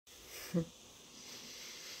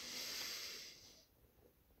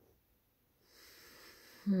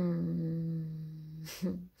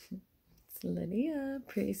Lydia,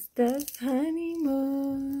 priestess,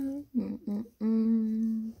 honeymoon.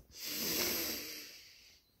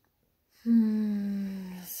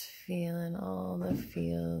 Just feeling all the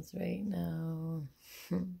feels right now.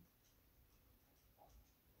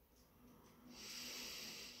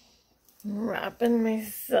 Wrapping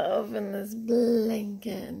myself in this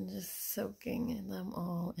blanket and just soaking them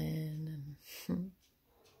all in. And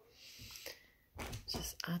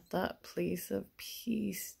just at that place of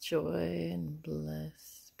peace, joy, and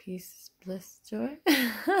bliss. Peace, bliss, joy?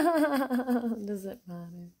 Does it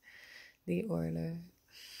matter? The order.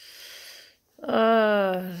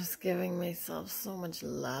 Oh, just giving myself so much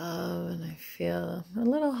love, and I feel a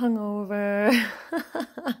little hungover.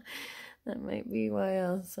 That might be why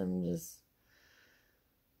else I'm just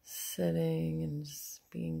sitting and just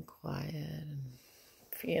being quiet and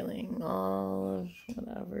feeling all of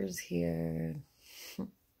whatever's here.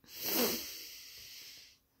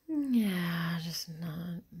 Yeah, just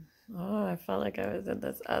not. Oh, I felt like I was in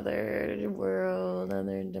this other world,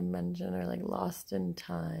 other dimension, or like lost in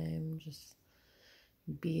time, just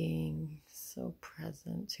being so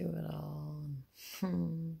present to it all.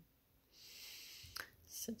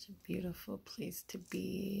 Such a beautiful place to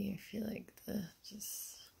be. I feel like the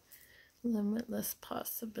just limitless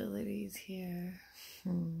possibilities here.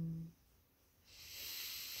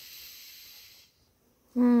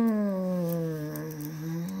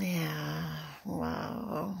 Yeah,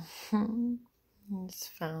 wow. I just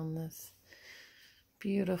found this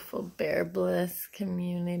beautiful Bear Bliss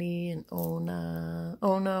community in Ono,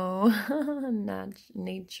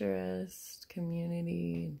 naturist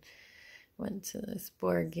community. Went to this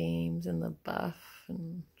board games and the buff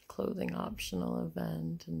and clothing optional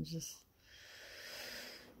event, and just,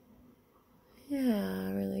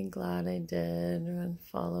 yeah, really glad I did and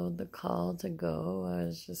followed the call to go. I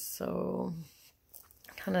was just so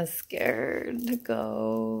kind of scared to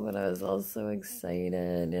go, but I was also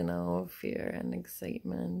excited, fear and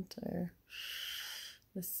excitement are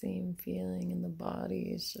the same feeling in the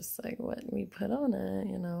body. It's just like what we put on it,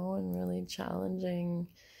 and really challenging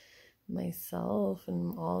myself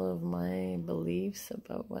and all of my beliefs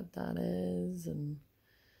about what that is, and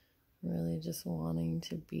really just wanting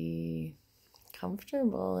to be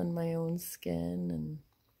comfortable in my own skin, and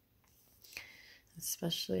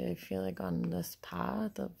especially I feel like on this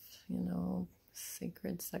path of,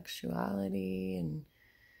 sacred sexuality, and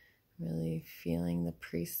really feeling the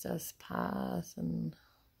priestess path and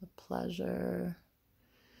the pleasure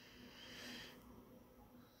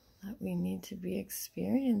that we need to be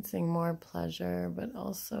experiencing more pleasure, but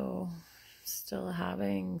also still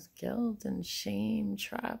having guilt and shame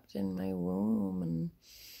trapped in my womb and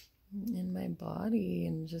in my body.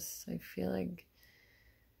 And just, I feel like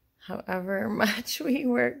however much we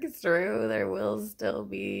work through, there will still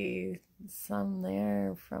be some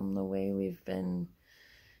there from the way we've been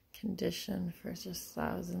conditioned for just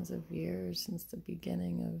thousands of years since the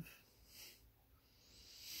beginning of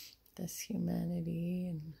this humanity.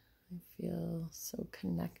 And I feel so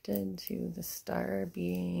connected to the star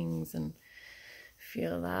beings, and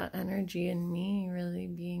feel that energy in me really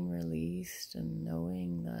being released, and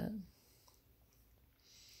knowing that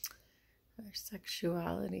our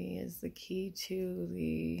sexuality is the key to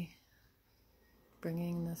the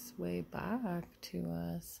bringing this way back to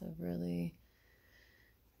us, of really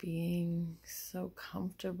being so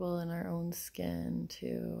comfortable in our own skin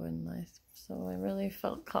too. And so I really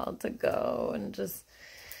felt called to go and just,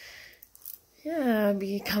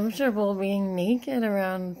 be comfortable being naked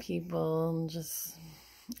around people,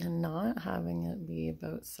 and not having it be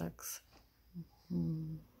about sex.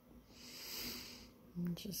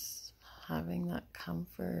 Just having that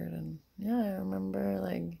comfort. And I remember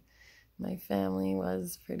like my family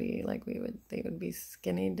was pretty, like they would be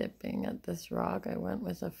skinny dipping at this rock. I went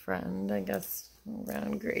with a friend, I guess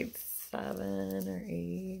around grade 7 or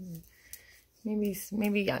 8,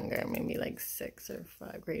 maybe younger, maybe like 6 or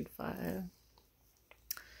 5, grade 5.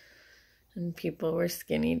 And people were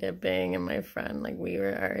skinny dipping, and my friend, like, we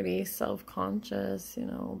were already self-conscious,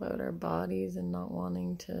 about our bodies, and not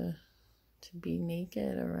wanting to be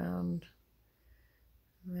naked around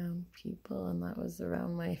people, and that was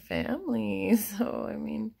around my family. So I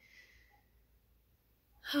mean,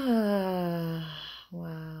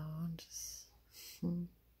 wow, just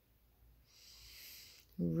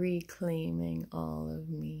reclaiming all of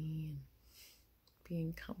me, and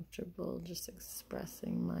being comfortable just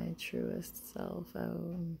expressing my truest self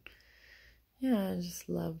out. And I just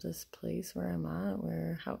love this place where I'm at,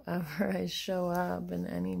 where however I show up in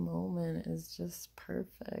any moment is just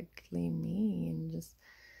perfectly me, and just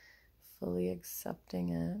fully accepting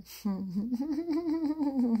it.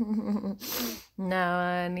 Now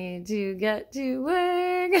I need to get to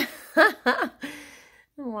work.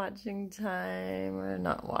 Watching time, or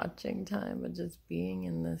not watching time, but just being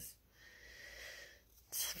in this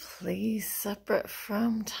place separate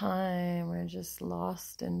from time, or just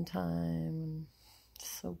lost in time, and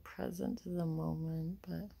so present to the moment,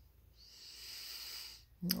 but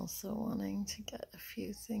also wanting to get a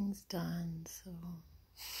few things done. So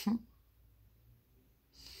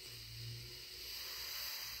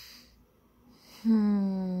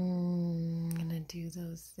I'm gonna do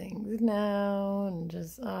those things now and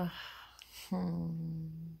just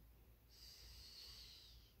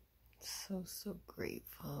so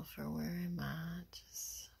grateful for where I'm at,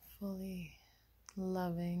 just fully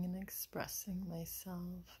loving and expressing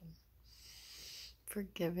myself and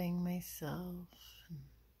forgiving myself and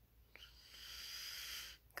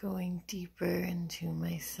going deeper into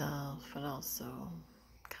myself, but also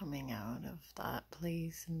coming out of that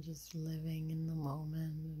place and just living in the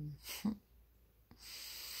moment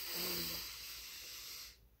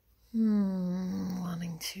and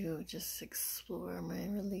wanting to just explore my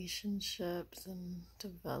relationships and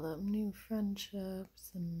develop new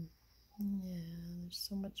friendships. And there's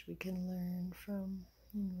so much we can learn from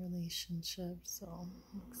in relationships, so I'm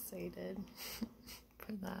excited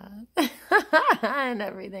for that and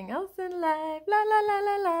everything else in life. La la la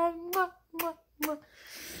la la. Mwah, mwah, mwah.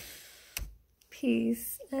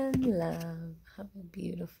 Peace and love. Have a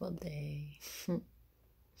beautiful day.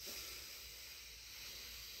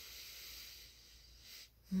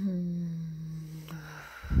 Mwah.